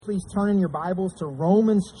please turn in your Bibles to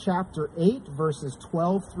Romans chapter 8, verses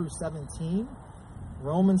 12 through 17.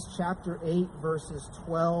 Romans chapter 8, verses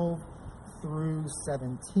 12 through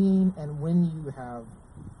 17. And when you have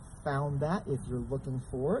found that, if you're looking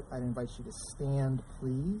for it, I'd invite you to stand,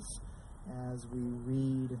 please, as we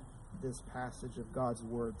read this passage of God's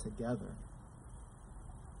Word together.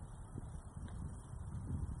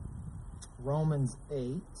 Romans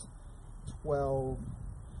 8, 12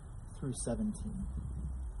 through 17.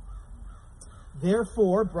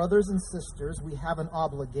 Therefore, brothers and sisters, we have an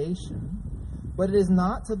obligation, but it is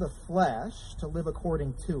not to the flesh to live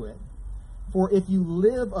according to it. For if you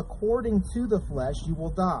live according to the flesh, you will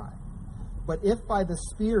die. But if by the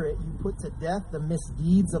Spirit you put to death the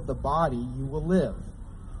misdeeds of the body, you will live.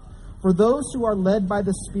 For those who are led by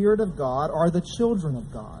the Spirit of God are the children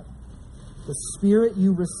of God. The Spirit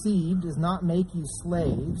you received does not make you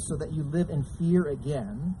slaves so that you live in fear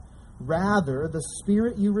again. Rather, the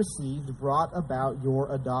Spirit you received brought about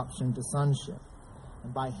your adoption to sonship.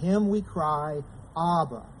 And by him we cry,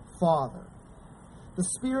 Abba, Father. The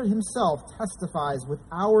Spirit himself testifies with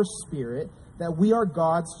our spirit that we are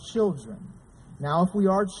God's children. Now, if we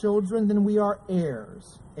are children, then we are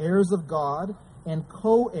heirs, heirs of God and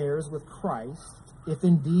co-heirs with Christ, if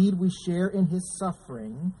indeed we share in his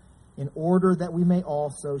suffering, in order that we may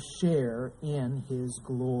also share in his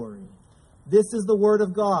glory. This is the word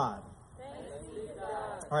of God.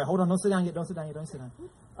 All right, hold on. Don't sit down yet. Don't sit down.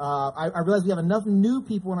 I realize we have enough new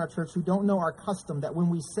people in our church who don't know our custom that when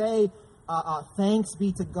we say thanks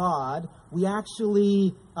be to God, we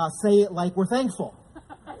actually say it like we're thankful,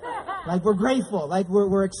 like we're grateful, like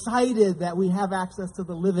we're excited that we have access to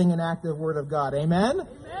the living and active Word of God. Amen?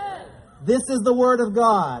 Amen. This is the Word of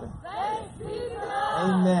God. Thanks be to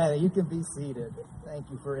God. Amen. You can be seated. Thank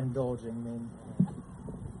you for indulging me.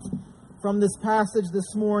 From this passage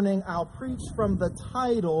this morning, I'll preach from the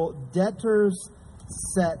title, Debtors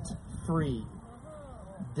Set Free.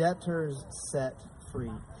 Debtors Set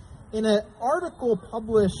Free. In an article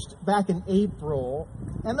published back in April,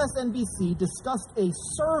 MSNBC discussed a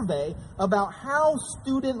survey about how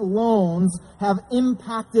student loans have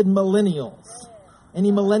impacted millennials.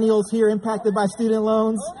 Any millennials here impacted by student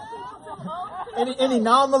loans? Any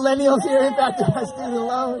non-millennials here impacted by student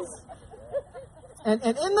loans? And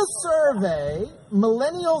in the survey,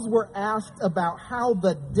 millennials were asked about how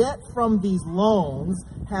the debt from these loans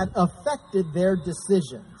had affected their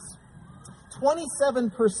decisions.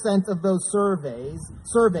 27% of those surveyed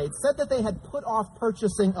said that they had put off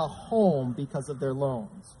purchasing a home because of their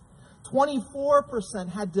loans.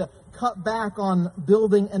 24% had to cut back on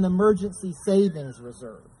building an emergency savings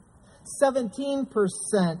reserve. 17%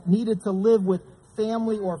 needed to live with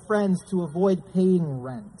family or friends to avoid paying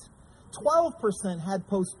rent. 12% had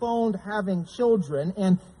postponed having children,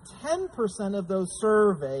 and 10% of those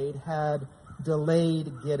surveyed had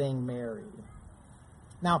delayed getting married.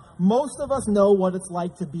 Now, most of us know what it's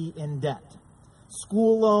like to be in debt.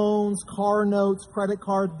 School loans, car notes, credit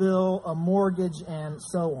card bill, a mortgage, and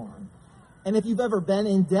so on. And if you've ever been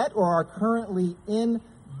in debt or are currently in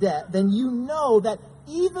debt, then you know that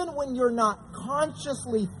even when you're not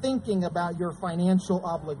consciously thinking about your financial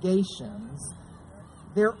obligations,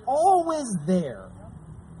 they're always there,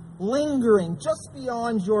 lingering just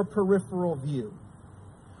beyond your peripheral view.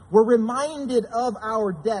 We're reminded of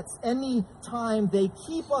our debts any time they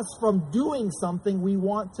keep us from doing something we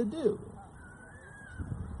want to do.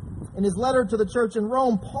 In his letter to the church in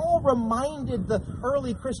Rome, Paul reminded the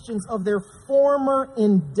early Christians of their former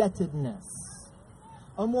indebtedness.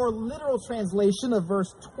 A more literal translation of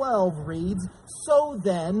verse 12 reads, "So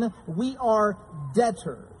then we are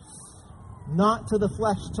debtors, not to the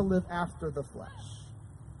flesh to live after the flesh."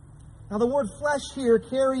 Now the word flesh here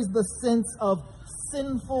carries the sense of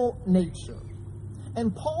sinful nature.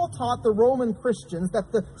 And Paul taught the Roman Christians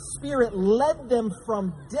that the Spirit led them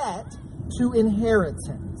from debt to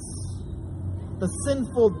inheritance. The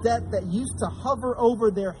sinful debt that used to hover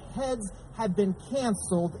over their heads had been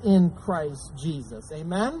canceled in Christ Jesus.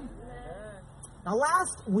 Amen? Now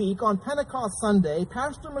last week on Pentecost Sunday,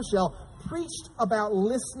 Pastor Michelle preached about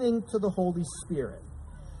listening to the Holy Spirit.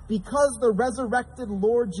 Because the resurrected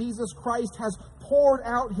Lord Jesus Christ has poured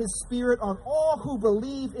out his Spirit on all who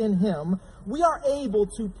believe in him, we are able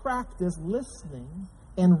to practice listening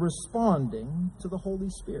and responding to the Holy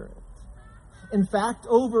Spirit. In fact,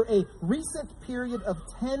 over a recent period of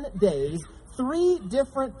 10 days, 3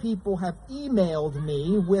 different people have emailed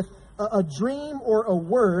me with a dream or a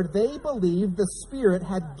word they believe the Spirit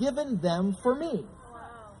had given them for me.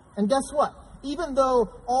 And guess what? Even though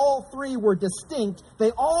all 3 were distinct,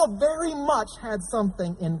 they all very much had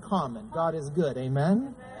something in common. God is good.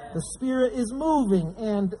 Amen? The Spirit is moving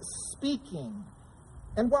and speaking.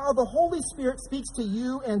 And while the Holy Spirit speaks to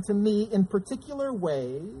you and to me in particular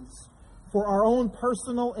ways for our own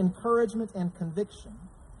personal encouragement and conviction,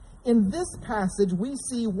 in this passage we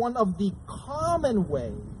see one of the common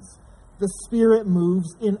ways the Spirit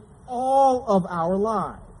moves in all of our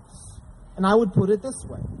lives. And I would put it this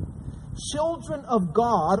way. Children of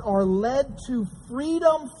God are led to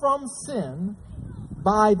freedom from sin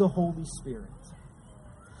by the Holy Spirit.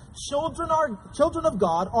 Children of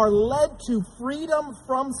God are led to freedom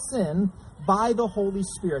from sin by the Holy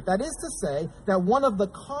Spirit. That is to say that one of the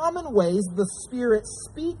common ways the Spirit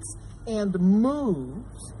speaks and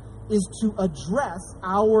moves is to address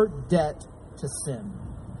our debt to sin.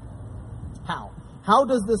 How? How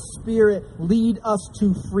does the Spirit lead us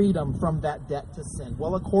to freedom from that debt to sin?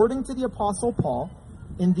 Well, according to the Apostle Paul,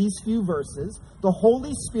 in these few verses, the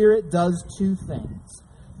Holy Spirit does two things.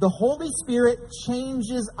 The Holy Spirit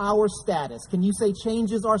changes our status. Can you say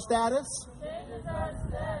changes our status? Changes our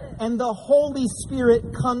status. And the Holy Spirit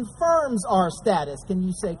confirms our status. Can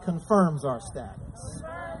you say confirms our status?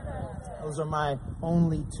 Those are my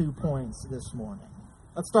only 2 points this morning.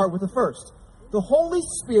 Let's start with the first. The Holy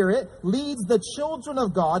Spirit leads the children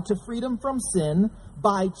of God to freedom from sin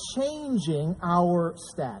by changing our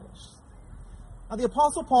status. Now, the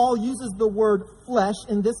Apostle Paul uses the word flesh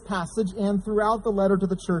in this passage and throughout the letter to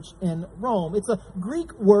the church in Rome. It's a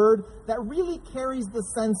Greek word that really carries the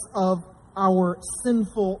sense of our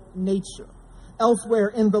sinful nature. Elsewhere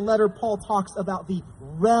in the letter, Paul talks about the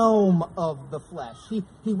realm of the flesh.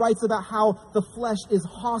 He writes about how the flesh is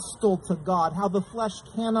hostile to God, how the flesh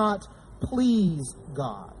cannot please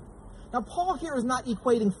God. Now, Paul here is not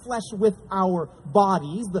equating flesh with our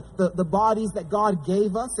bodies, the bodies that God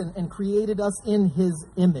gave us and created us in his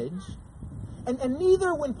image. And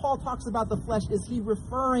neither when Paul talks about the flesh is he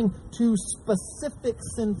referring to specific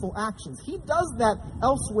sinful actions. He does that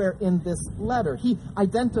elsewhere in this letter. He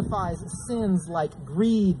identifies sins like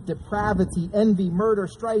greed, depravity, envy, murder,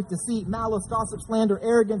 strife, deceit, malice, gossip, slander,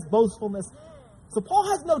 arrogance, boastfulness. So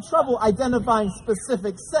Paul has no trouble identifying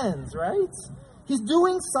specific sins, right? He's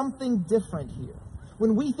doing something different here.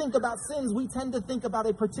 When we think about sins, we tend to think about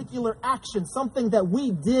a particular action, something that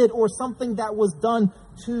we did or something that was done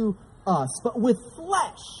to us. But with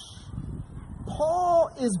flesh, Paul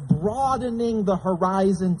is broadening the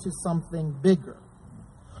horizon to something bigger.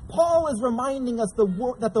 Paul is reminding us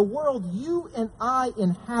that the world you and I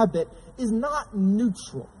inhabit is not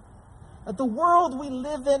neutral. That the world we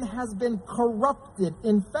live in has been corrupted,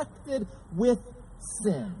 infected with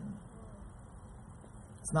sin.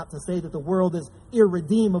 It's not to say that the world is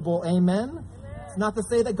irredeemable, amen? It's not to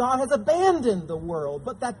say that God has abandoned the world,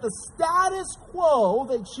 but that the status quo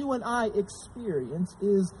that you and I experience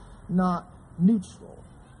is not neutral.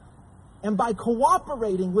 And by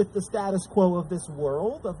cooperating with the status quo of this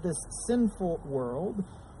world, of this sinful world,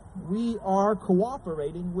 we are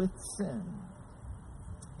cooperating with sin.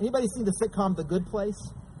 Anybody seen the sitcom The Good Place?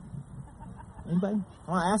 Anybody?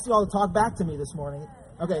 I want to ask you all to talk back to me this morning.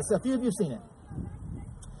 Okay, so a few of you have seen it.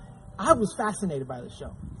 I was fascinated by this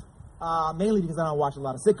show, mainly because I don't watch a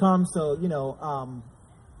lot of sitcoms. So,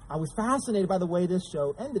 I was fascinated by the way this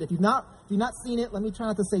show ended. If you've not seen it, let me try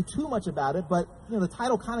not to say too much about it. But the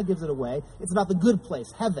title kind of gives it away. It's about the good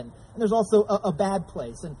place, heaven, and there's also a bad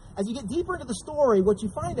place. And as you get deeper into the story, what you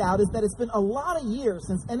find out is that it's been a lot of years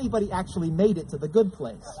since anybody actually made it to the good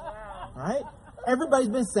place. All right, everybody's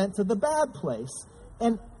been sent to the bad place,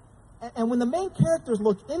 And when the main characters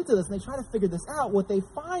look into this and they try to figure this out, what they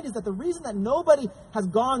find is that the reason that nobody has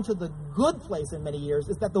gone to the good place in many years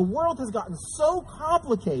is that the world has gotten so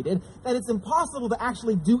complicated that it's impossible to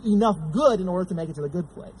actually do enough good in order to make it to the good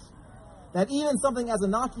place. That even something as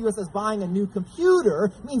innocuous as buying a new computer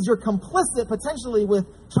means you're complicit potentially with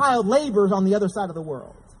child labor on the other side of the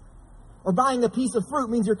world. Or buying a piece of fruit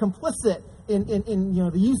means you're complicit in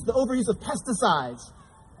the overuse of pesticides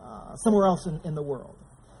somewhere else in the world.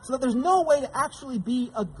 So that there's no way to actually be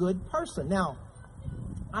a good person. Now,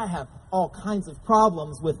 I have all kinds of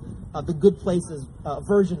problems with the good place's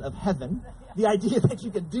version of heaven. The idea that you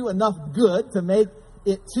can do enough good to make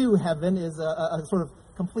it to heaven is a sort of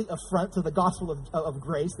complete affront to the gospel of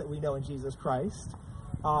grace that we know in Jesus Christ.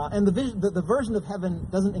 And the version of heaven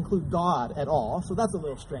doesn't include God at all, so that's a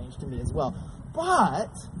little strange to me as well. But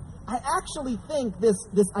I actually think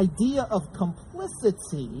this idea of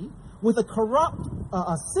complicity with a corrupt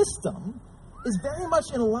system is very much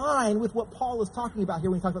in line with what Paul is talking about here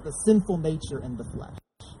when he talks about the sinful nature in the flesh.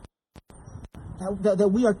 That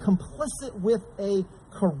we are complicit with a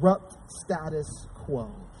corrupt status quo.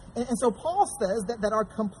 And so Paul says that our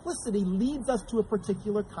complicity leads us to a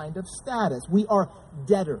particular kind of status. We are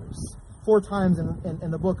debtors. 4 times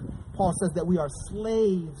in the book, Paul says that we are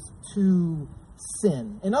slaves to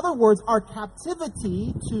sin. In other words, our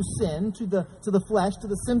captivity to sin, to the flesh, to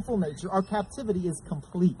the sinful nature, our captivity is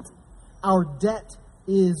complete. Our debt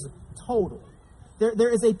is total.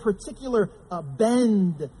 There is a particular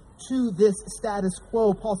bend to this status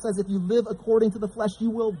quo. Paul says if you live according to the flesh,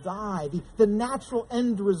 you will die. The natural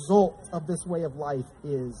end result of this way of life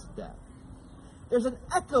is death. There's an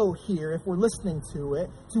echo here, if we're listening to it,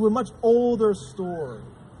 to a much older story.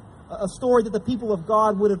 A story that the people of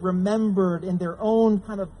God would have remembered in their own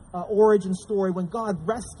kind of origin story when God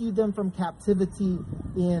rescued them from captivity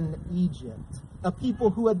in Egypt. A people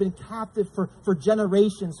who had been captive for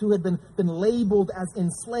generations, who had been labeled as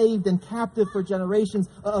enslaved and captive for generations.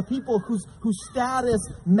 A people whose status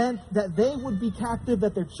meant that they would be captive,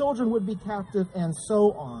 that their children would be captive, and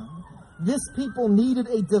so on. This people needed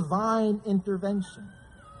a divine intervention.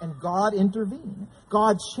 And God intervened.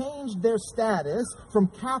 God changed their status from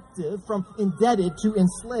captive, from indebted to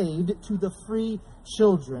enslaved, to the free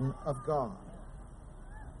children of God.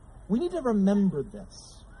 We need to remember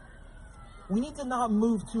this. We need to not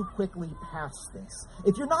move too quickly past this.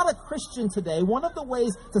 If you're not a Christian today, one of the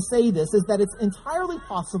ways to say this is that it's entirely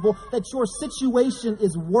possible that your situation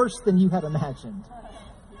is worse than you had imagined.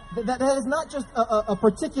 That is not just a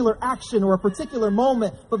particular action or a particular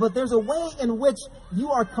moment, but there's a way in which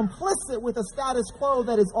you are complicit with a status quo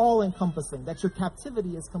that is all-encompassing, that your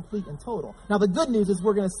captivity is complete and total. Now, the good news is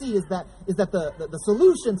we're going to see is that the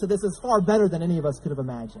solution to this is far better than any of us could have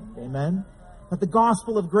imagined. Amen? That the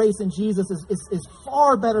gospel of grace in Jesus is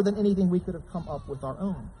far better than anything we could have come up with our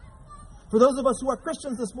own. For those of us who are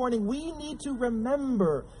Christians this morning, we need to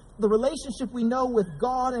remember the relationship we know with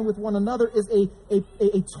God and with one another is a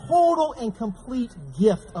total and complete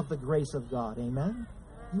gift of the grace of God. Amen?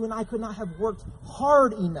 You and I could not have worked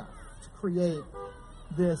hard enough to create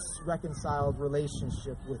this reconciled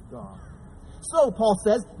relationship with God. So, Paul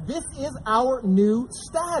says, this is our new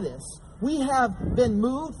status. We have been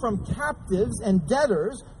moved from captives and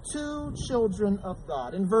debtors to children of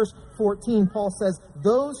God. In verse 14, Paul says,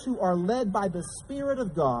 those who are led by the Spirit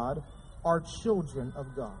of God are children of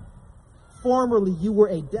God. Formerly you were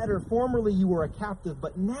a debtor, formerly you were a captive,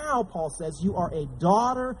 but now, Paul says, you are a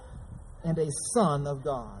daughter and a son of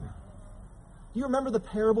God. Do you remember the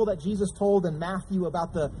parable that Jesus told in Matthew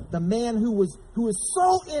about the man who was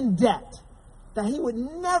so in debt that he would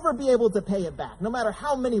never be able to pay it back, no matter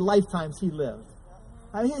how many lifetimes he lived?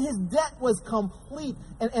 I mean, his debt was complete,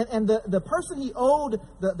 and the person he owed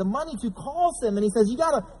the money to calls him, and he says, "You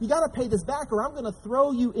gotta pay this back, or I'm going to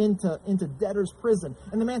throw you into debtor's prison."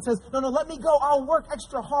 And the man says, "No, let me go. I'll work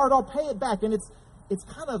extra hard. I'll pay it back." And it's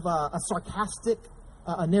kind of a sarcastic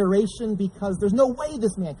narration because there's no way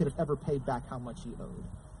this man could have ever paid back how much he owed.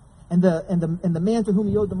 And the man to whom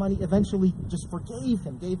he owed the money eventually just forgave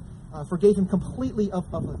him completely of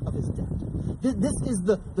his debt. This is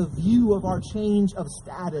the view of our change of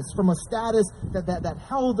status, from a status that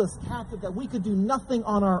held us captive, that we could do nothing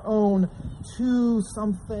on our own, to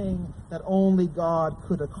something that only God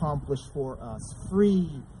could accomplish for us,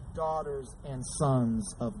 free daughters and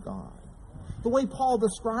sons of God. The way Paul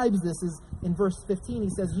describes this is in verse 15. He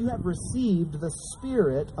says, you have received the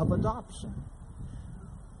spirit of adoption.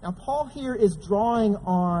 Now, Paul here is drawing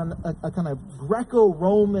on a kind of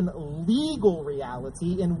Greco-Roman legal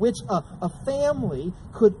reality in which a family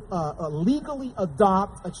could legally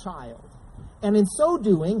adopt a child. And in so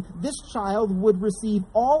doing, this child would receive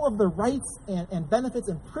all of the rights and benefits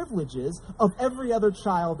and privileges of every other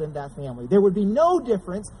child in that family. There would be no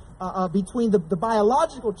difference between the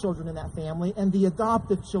biological children in that family and the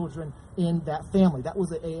adoptive children in that family. That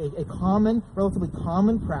was a common, relatively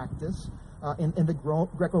common practice in the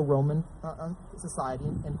Greco-Roman society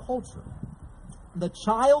and culture. The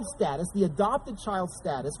child status, the adopted child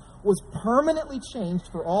status, was permanently changed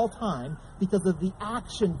for all time because of the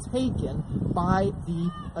action taken by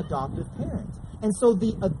the adoptive parent. And so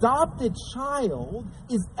the adopted child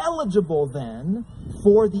is eligible then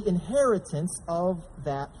for the inheritance of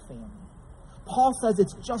that family. Paul says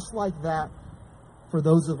it's just like that for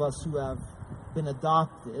those of us who have been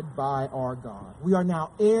adopted by our God. We are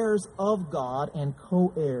now heirs of God and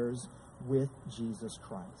co-heirs with Jesus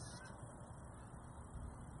Christ.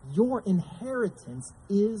 Your inheritance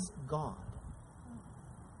is God.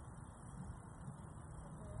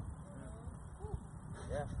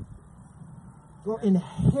 Yeah. Your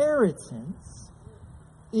inheritance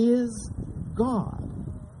is God.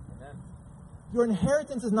 Amen. Your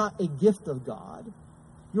inheritance is not a gift of God.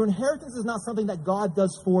 Your inheritance is not something that God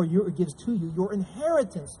does for you or gives to you. Your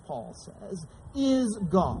inheritance, Paul says, is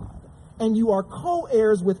God. And you are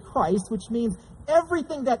co-heirs with Christ, which means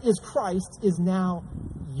everything that is Christ is now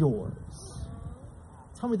yours.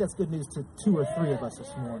 Tell me that's good news to 2 or 3 of us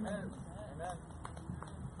this morning.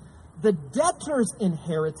 The debtor's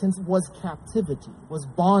inheritance was captivity, was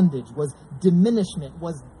bondage, was diminishment,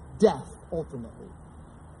 was death, ultimately.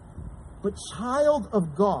 But child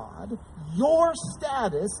of God, your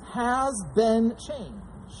status has been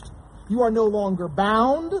changed. You are no longer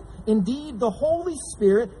bound. Indeed, the Holy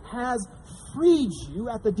Spirit has freed you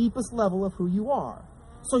at the deepest level of who you are.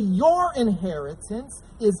 So your inheritance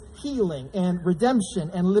is healing and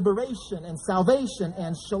redemption and liberation and salvation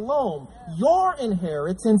and shalom. Your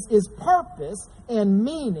inheritance is purpose and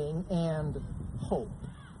meaning and hope.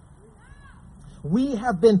 We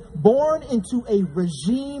have been born into a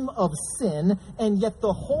regime of sin, and yet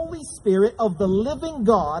the Holy Spirit of the living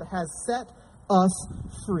God has set us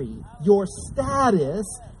free. Your status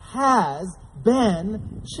has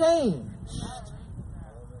been changed.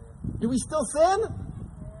 Do we still sin?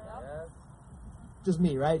 Just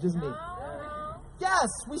me, right? Just me. Yes,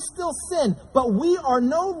 we still sin, but we are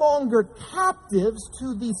no longer captives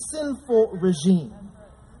to the sinful regime.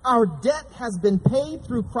 Our debt has been paid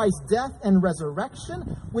through Christ's death and resurrection,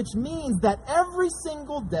 which means that every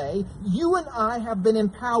single day, you and I have been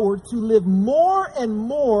empowered to live more and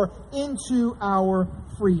more into our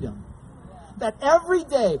freedom. That every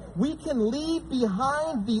day we can leave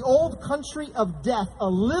behind the old country of death a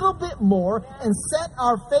little bit more and set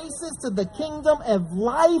our faces to the kingdom of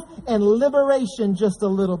life and liberation just a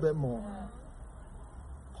little bit more.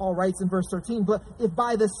 Paul writes in verse 13, but if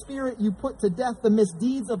by the Spirit you put to death the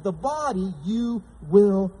misdeeds of the body, you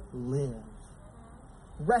will live.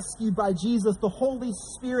 Rescued by Jesus, the Holy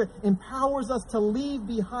Spirit empowers us to leave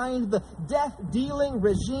behind the death-dealing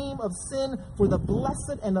regime of sin for the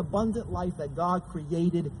blessed and abundant life that God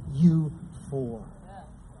created you for.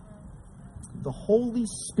 The Holy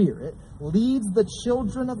Spirit leads the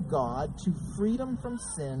children of God to freedom from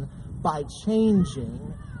sin by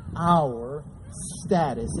changing our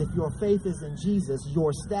status. If your faith is in Jesus,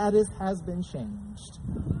 your status has been changed.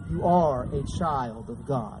 You are a child of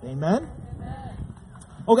God. Amen?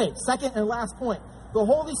 Okay, second and last point. The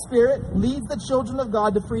Holy Spirit leads the children of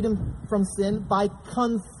God to freedom from sin by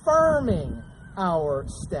confirming our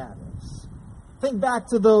status. Think back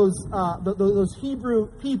to those Hebrew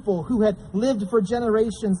people who had lived for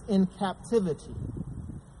generations in captivity.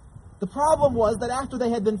 The problem was that after they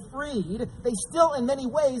had been freed, they still in many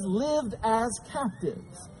ways lived as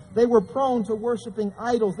captives. They were prone to worshiping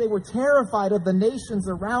idols. They were terrified of the nations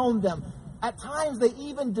around them. At times, they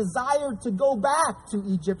even desired to go back to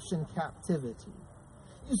Egyptian captivity.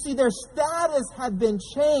 You see, their status had been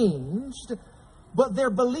changed, but their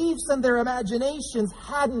beliefs and their imaginations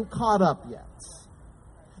hadn't caught up yet.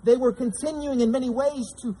 They were continuing in many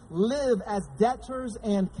ways to live as debtors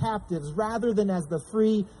and captives rather than as the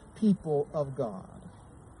free people of God.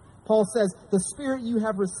 Paul says, the Spirit you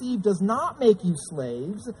have received does not make you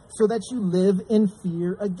slaves so that you live in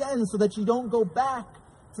fear again, so that you don't go back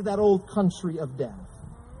to that old country of death.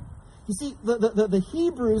 You see, the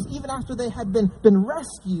Hebrews, even after they had been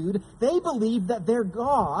rescued, they believed that their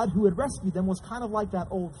God, who had rescued them, was kind of like that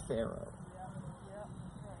old Pharaoh.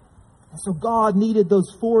 And so God needed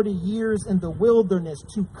those 40 years in the wilderness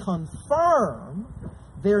to confirm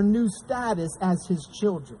their new status as his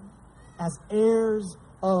children, as heirs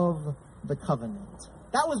of the covenant.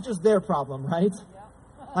 That was just their problem, right?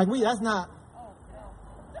 Like that's not...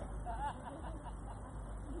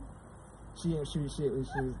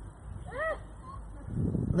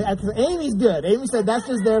 Amy's good. Amy said that's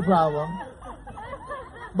just their problem.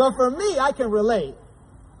 But for me, I can relate.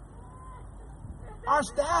 Our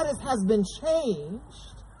status has been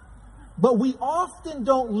changed, but we often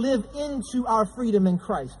don't live into our freedom in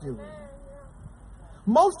Christ, do we?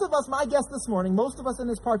 Most of us, my guess this morning, most of us in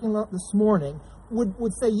this parking lot this morning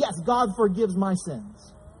would say, yes, God forgives my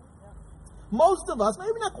sins. Most of us,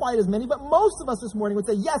 maybe not quite as many, but most of us this morning would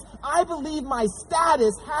say, yes, I believe my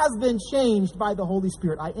status has been changed by the Holy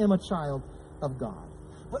Spirit. I am a child of God.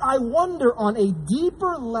 But I wonder on a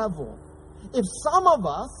deeper level, if some of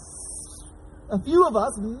us, a few of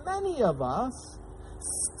us, many of us,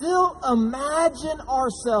 still imagine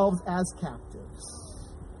ourselves as captives.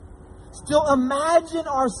 Still imagine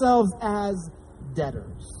ourselves as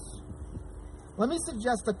debtors. Let me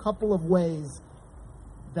suggest a couple of ways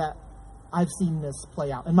that I've seen this play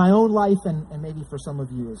out in my own life and maybe for some of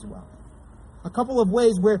you as well. A couple of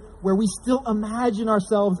ways where we still imagine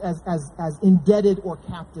ourselves as indebted or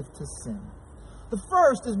captive to sin. The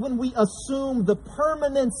first is when we assume the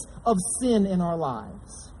permanence of sin in our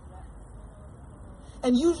lives.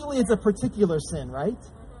 And usually it's a particular sin, right?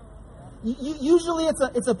 Usually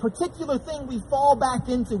it's a particular thing we fall back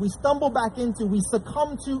into, we stumble back into, we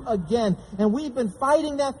succumb to again. And we've been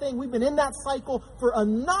fighting that thing. We've been in that cycle for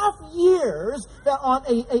enough years that on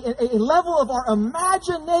a level of our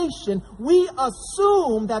imagination, we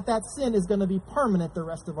assume that sin is going to be permanent the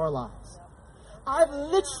rest of our lives. I've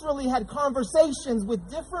literally had conversations with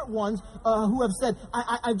different ones who have said,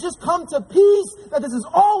 I've just come to peace that this is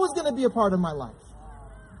always going to be a part of my life.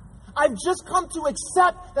 I've just come to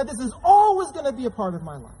accept that this is always going to be a part of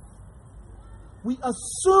my life. We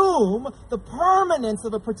assume the permanence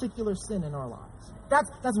of a particular sin in our lives.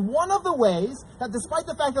 That's one of the ways that despite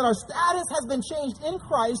the fact that our status has been changed in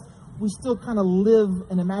Christ, we still kind of live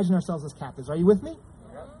and imagine ourselves as captives. Are you with me?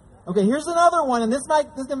 Okay, here's another one, and this is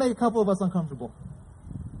going to make a couple of us uncomfortable.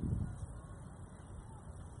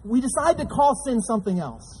 We decide to call sin something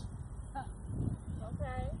else.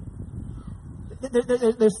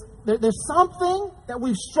 There's something that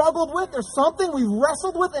we've struggled with. There's something we've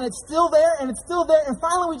wrestled with, and it's still there, and it's still there. And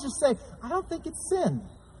finally, we just say, I don't think it's sin.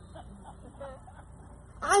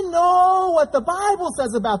 I know what the Bible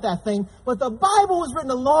says about that thing, but the Bible was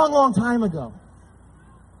written a long, long time ago.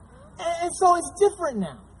 And so it's different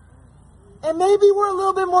now. And maybe we're a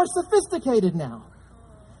little bit more sophisticated now.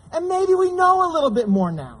 And maybe we know a little bit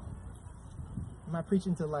more now. Am I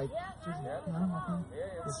preaching to like... No?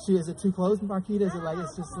 Okay. Is it too close, Marquita? Is it like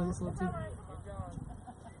it's just a little too...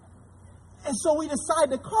 And so we decide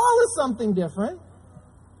to call it something different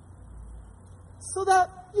so that,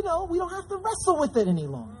 we don't have to wrestle with it any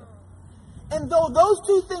longer. And though those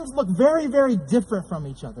two things look very, very different from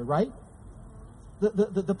each other, right?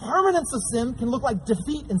 The permanence of sin can look like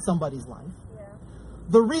defeat in somebody's life. Yeah.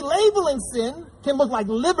 The relabeling sin can look like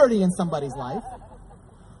liberty in somebody's life.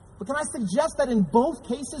 But can I suggest that in both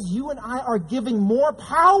cases, you and I are giving more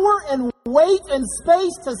power and weight and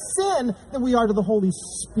space to sin than we are to the Holy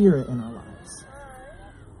Spirit in our lives?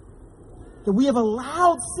 That we have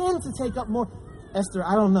allowed sin to take up more. Esther,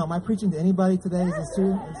 I don't know. Am I preaching to anybody today? Is this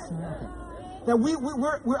true? Okay. That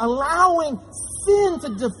we're allowing sin to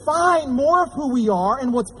define more of who we are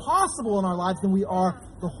and what's possible in our lives than we are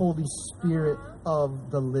the Holy Spirit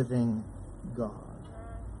of the living God.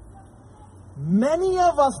 Many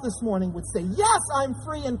of us this morning would say, yes, I'm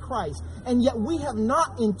free in Christ, and yet we have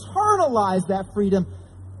not internalized that freedom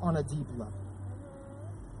on a deep level.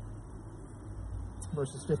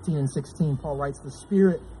 Verses 15 and 16, Paul writes, the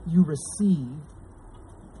Spirit you received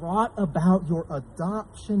brought about your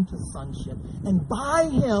adoption to sonship, and by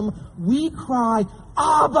him we cry,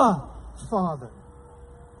 Abba, Father.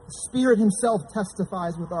 The Spirit himself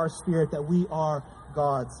testifies with our spirit that we are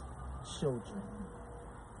God's children.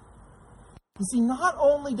 You see, not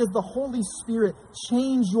only does the Holy Spirit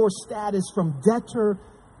change your status from debtor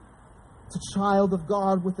to child of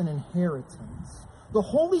God with an inheritance, the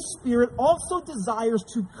Holy Spirit also desires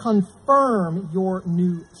to confirm your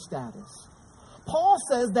new status. Paul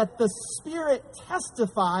says that the Spirit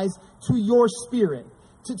testifies to your spirit,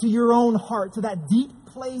 to your own heart, to that deep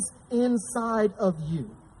place inside of you.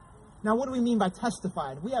 Now, what do we mean by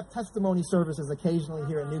testified? We have testimony services occasionally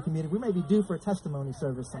here at New Community. We may be due for a testimony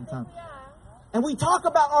service sometime. And we talk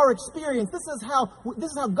about our experience. This is how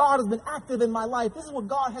God has been active in my life. This is what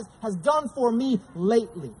God has done for me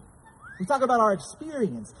lately. We talk about our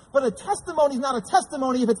experience. But a testimony is not a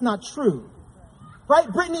testimony if it's not true. Right?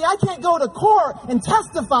 Brittany, I can't go to court and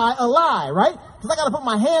testify a lie, right? Because I got to put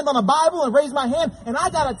my hand on a Bible and raise my hand, and I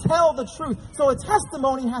got to tell the truth. So a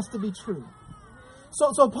testimony has to be true.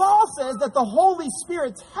 So Paul says that the Holy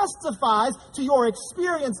Spirit testifies to your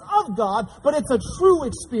experience of God, but it's a true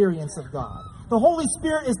experience of God. The Holy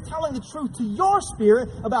Spirit is telling the truth to your spirit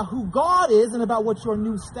about who God is and about what your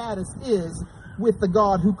new status is with the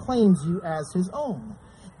God who claims you as his own.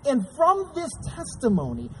 And from this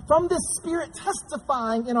testimony, from this Spirit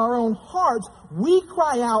testifying in our own hearts, we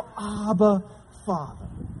cry out, Abba, Father.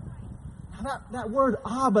 Now that word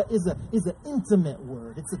Abba is an intimate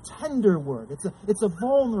word. It's a tender word. It's a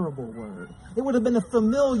vulnerable word. It would have been a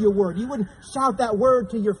familiar word. You wouldn't shout that word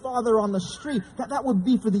to your father on the street. That would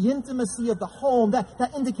be for the intimacy of the home.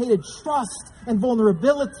 That indicated trust and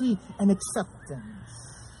vulnerability and acceptance.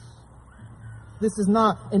 This is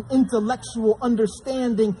not an intellectual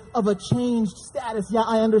understanding of a changed status. Yeah,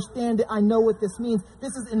 I understand it. I know what this means.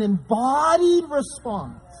 This is an embodied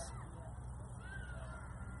response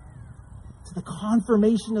to the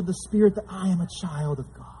confirmation of the Spirit that I am a child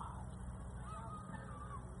of God.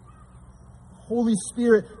 The Holy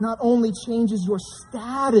Spirit not only changes your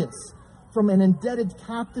status, from an indebted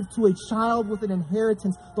captive to a child with an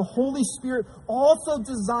inheritance, the Holy Spirit also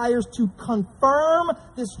desires to confirm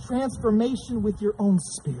this transformation with your own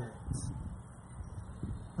spirit.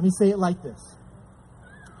 Let me say it like this.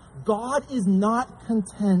 God is not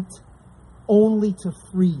content only to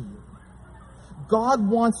free you. God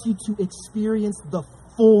wants you to experience the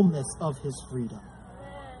fullness of His freedom.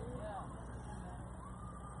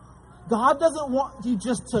 God doesn't want you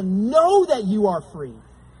just to know that you are free,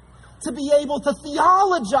 to be able to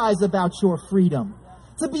theologize about your freedom,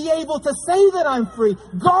 to be able to say that I'm free.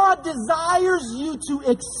 God desires you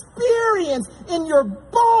to experience in your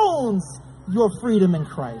bones your freedom in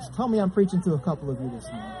Christ. Tell me I'm preaching to a couple of you this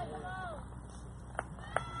morning.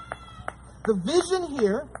 The vision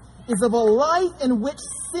here is of a life in which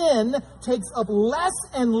sin takes up less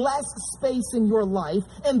and less space in your life,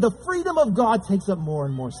 and the freedom of God takes up more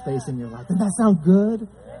and more space in your life. Doesn't that sound good?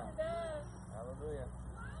 Hallelujah.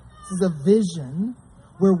 This is a vision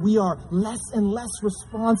where we are less and less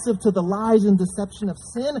responsive to the lies and deception of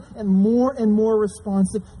sin and more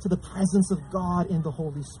responsive to the presence of God in the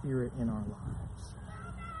Holy Spirit in our lives.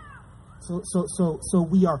 So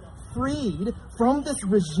we are freed from this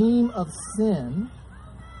regime of sin,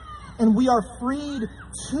 and we are freed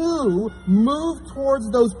to move towards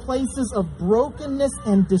those places of brokenness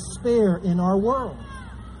and despair in our world.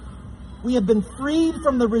 We have been freed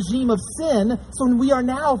from the regime of sin, so we are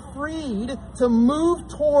now freed to move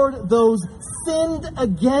toward those sinned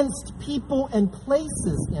against people and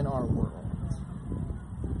places in our world.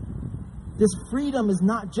 This freedom is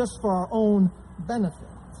not just for our own benefit.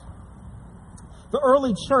 The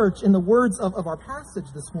early church, in the words of our passage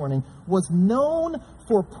this morning, was known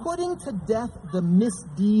for putting to death the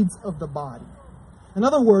misdeeds of the body. In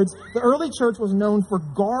other words, the early church was known for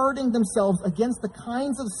guarding themselves against the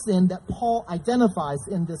kinds of sin that Paul identifies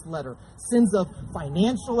in this letter. Sins of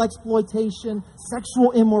financial exploitation,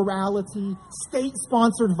 sexual immorality,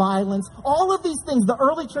 state-sponsored violence. All of these things the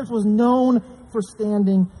early church was known for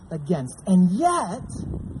standing against. And yet,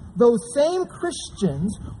 those same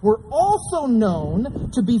Christians were also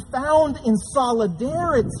known to be found in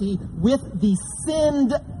solidarity with the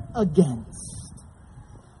sinned against.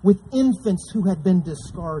 With infants who had been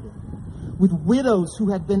discarded, with widows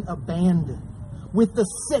who had been abandoned, with the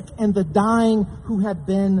sick and the dying who had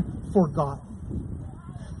been forgotten.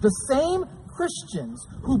 The same Christians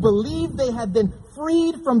who believed they had been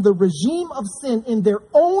freed from the regime of sin in their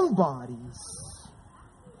own bodies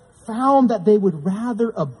found that they would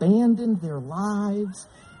rather abandon their lives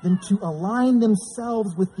than to align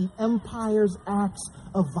themselves with the empire's acts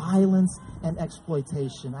of violence and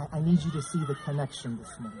exploitation. I need you to see the connection this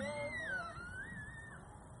morning.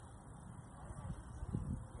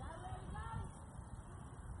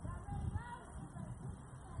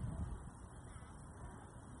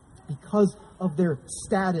 Because of their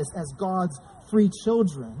status as God's free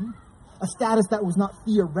children, a status that was not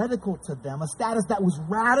theoretical to them, a status that was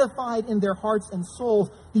ratified in their hearts and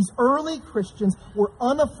souls, these early Christians were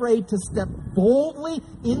unafraid to step boldly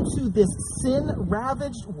into this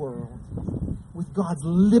sin-ravaged world with God's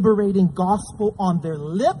liberating gospel on their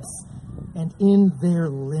lips and in their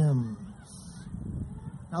limbs.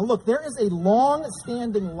 Now look, there is a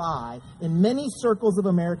long-standing lie in many circles of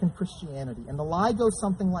American Christianity, and the lie goes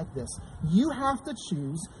something like this. You have to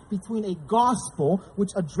choose between a gospel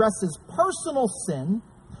which addresses personal sin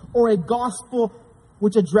or a gospel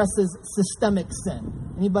which addresses systemic sin.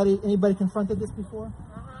 Anybody confronted this before?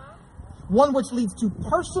 One which leads to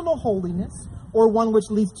personal holiness or one which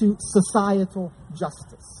leads to societal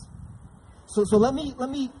justice. So let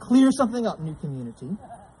me clear something up, new community.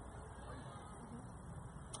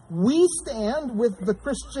 We stand with the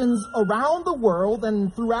Christians around the world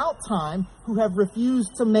and throughout time who have refused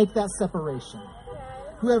to make that separation,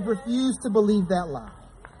 who have refused to believe that lie.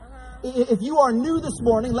 If you are new this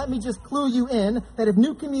morning, let me just clue you in that if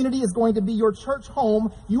New Community is going to be your church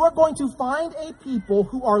home, you are going to find a people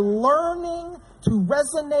who are learning to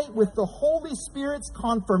resonate with the Holy Spirit's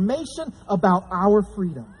confirmation about our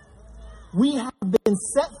freedom. We have been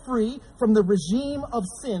set free from the regime of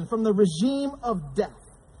sin, from the regime of death.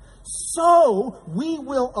 So we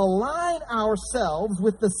will align ourselves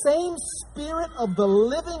with the same Spirit of the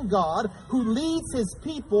living God who leads His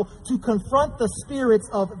people to confront the spirits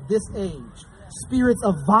of this age. Spirits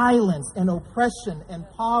of violence and oppression and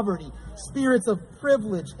poverty. Spirits of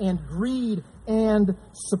privilege and greed and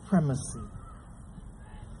supremacy.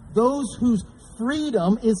 Those whose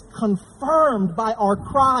freedom is confirmed by our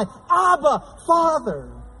cry, Abba,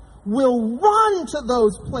 Father, will run to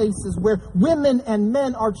those places where women and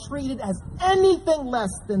men are treated as anything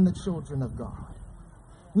less than the children of God.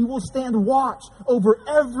 We will stand watch over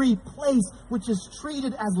every place which is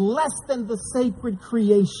treated as less than the sacred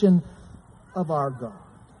creation of our God.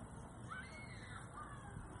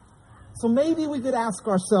 So maybe we could ask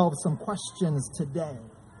ourselves some questions today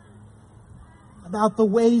about the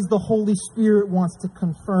ways the Holy Spirit wants to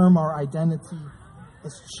confirm our identity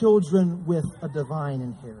as children with a divine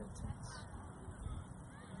inheritance.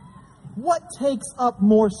 What takes up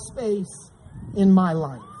more space in my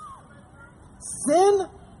life? Sin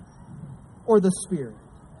or the Spirit?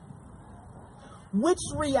 Which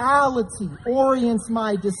reality orients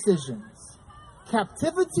my decisions?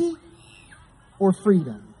 Captivity or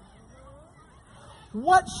freedom?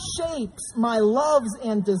 What shapes my loves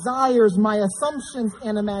and desires, my assumptions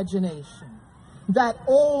and imagination? That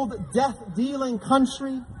old death-dealing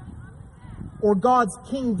country or God's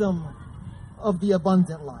kingdom of the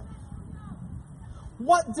abundant life?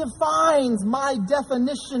 What defines my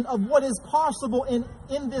definition of what is possible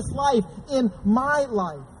in this life, in my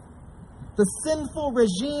life? The sinful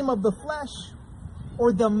regime of the flesh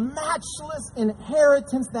or the matchless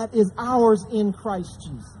inheritance that is ours in Christ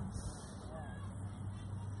Jesus?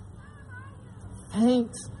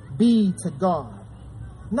 Thanks be to God.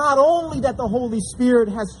 Not only that the Holy Spirit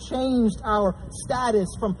has changed our status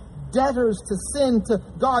from debtors to sin to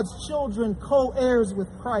God's children, co-heirs with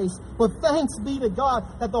Christ, but thanks be to God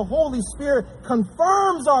that the Holy Spirit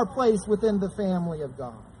confirms our place within the family of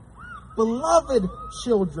God. Beloved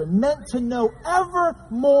children, meant to know ever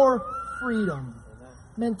more freedom,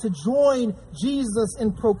 meant to join Jesus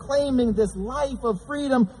in proclaiming this life of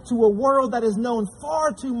freedom to a world that has known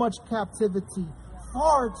far too much captivity,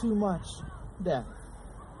 far too much death.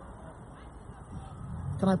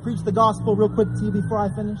 Can I preach the gospel real quick to you before I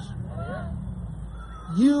finish?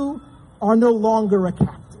 You are no longer a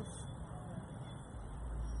captive.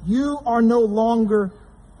 You are no longer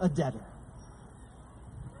a debtor.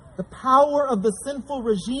 The power of the sinful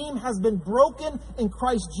regime has been broken in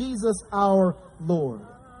Christ Jesus our Lord.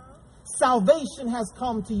 Salvation has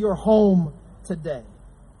come to your home today.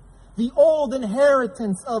 The old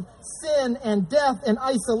inheritance of sin and death and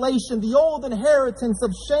isolation, the old inheritance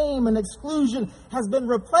of shame and exclusion has been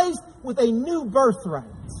replaced with a new birthright.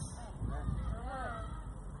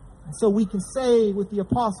 And so we can say with the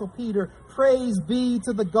Apostle Peter, praise be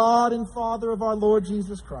to the God and Father of our Lord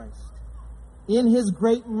Jesus Christ. In His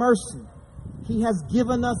great mercy, He has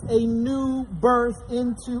given us a new birth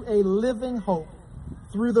into a living hope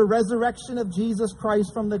through the resurrection of Jesus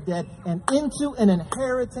Christ from the dead and into an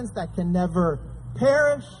inheritance that can never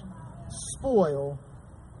perish, spoil,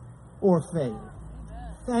 or fade.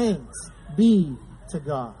 Thanks be to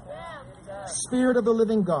God. Spirit of the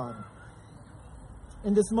living God,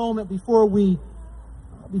 in this moment before we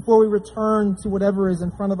return to whatever is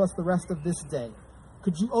in front of us the rest of this day,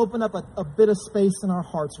 could you open up a bit of space in our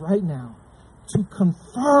hearts right now to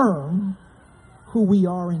confirm who we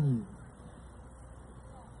are in you?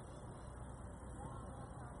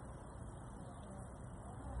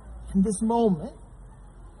 In this moment,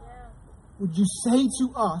 would you say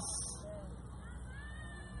to us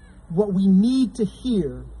what we need to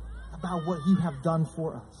hear about what you have done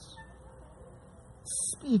for us?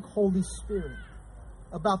 Speak, Holy Spirit,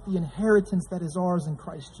 about the inheritance that is ours in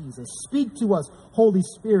Christ Jesus. Speak to us, Holy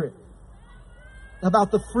Spirit, about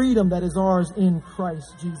the freedom that is ours in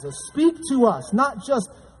Christ Jesus. Speak to us, not just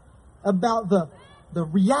about the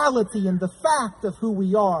reality and the fact of who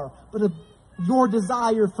we are, but of your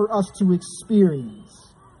desire for us to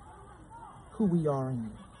experience who we are in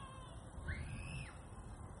you.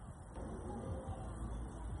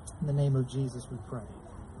 In the name of Jesus we pray.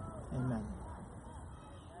 Amen.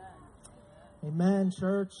 Amen,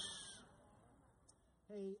 church.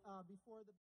 Hey, before the